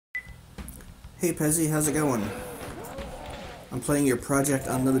Hey Pezl, how's it going? I'm playing your Project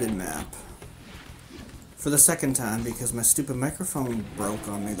Unlimited map. For the second time because my stupid microphone broke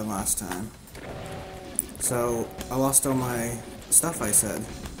on me the last time. So, I lost all my stuff I said.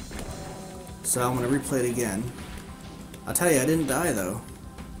 So I'm gonna replay it again. I'll tell you, I didn't die though.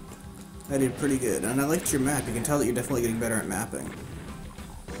 I did pretty good, and I liked your map. You can tell that you're definitely getting better at mapping.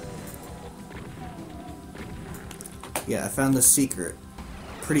 Yeah, I found the secret.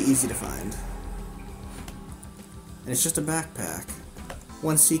 Pretty easy to find. And it's just a backpack.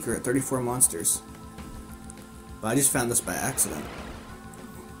 One secret, 34 monsters. But I just found this by accident.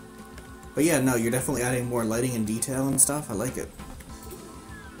 But yeah, no, you're definitely adding more lighting and detail and stuff. I like it.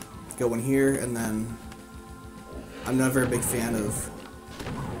 Go in here, and then... I'm never a big fan of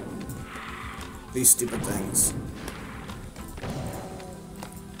these stupid things.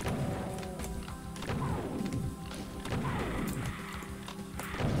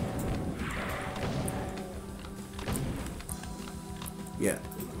 Yeah,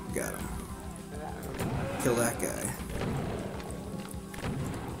 got him. Kill that guy.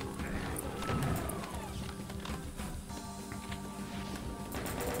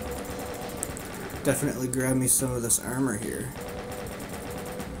 Definitely grab me some of this armor here.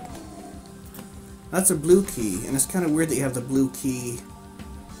 That's a blue key, and it's kind of weird that you have the blue key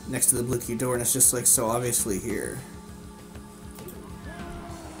next to the blue key door, and it's just like so obviously here.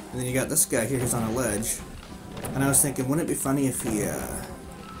 And then you got this guy here who's on a ledge. And I was thinking, wouldn't it be funny if he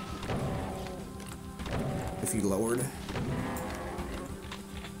lowered?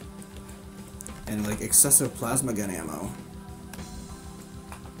 And like excessive plasma gun ammo.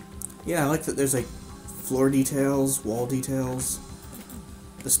 Yeah, I like that there's like floor details, wall details.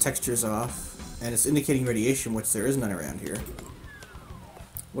 This texture's off, and it's indicating radiation, which there is none around here.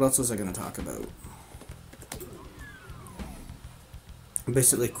 What else was I going to talk about? I'm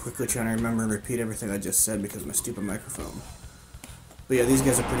basically quickly trying to remember and repeat everything I just said because of my stupid microphone. But yeah, these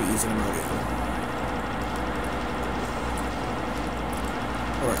guys are pretty easy to mow down.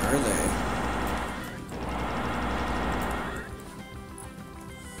 Or are they?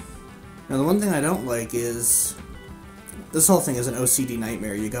 Now the one thing I don't like is... this whole thing is an OCD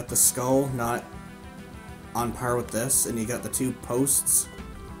nightmare. You got the skull not on par with this, and you got the two posts.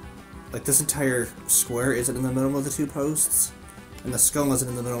 Like this entire square isn't in the middle of the two posts. And the skull isn't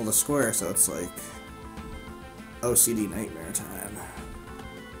in the middle of the square, so it's like OCD nightmare time.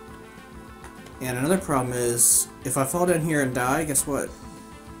 And another problem is, if I fall down here and die, guess what?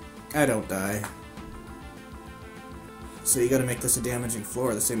 I don't die. So you gotta make this a damaging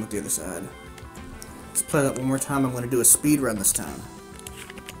floor, the same with the other side. Let's play that one more time. I'm gonna do a speed run this time.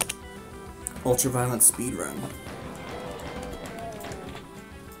 Ultra-violent speed run.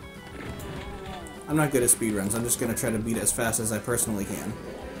 I'm not good at speedruns. I'm just going to try to beat it as fast as I personally can.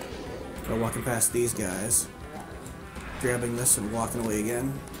 By walking past these guys. Grabbing this and walking away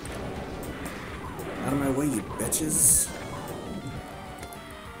again. Out of my way, you bitches.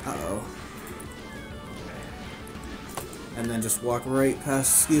 Uh-oh. And then just walk right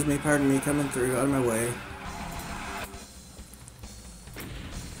past, excuse me, pardon me, coming through, out of my way.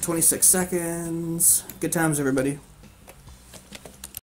 26 seconds. Good times, everybody.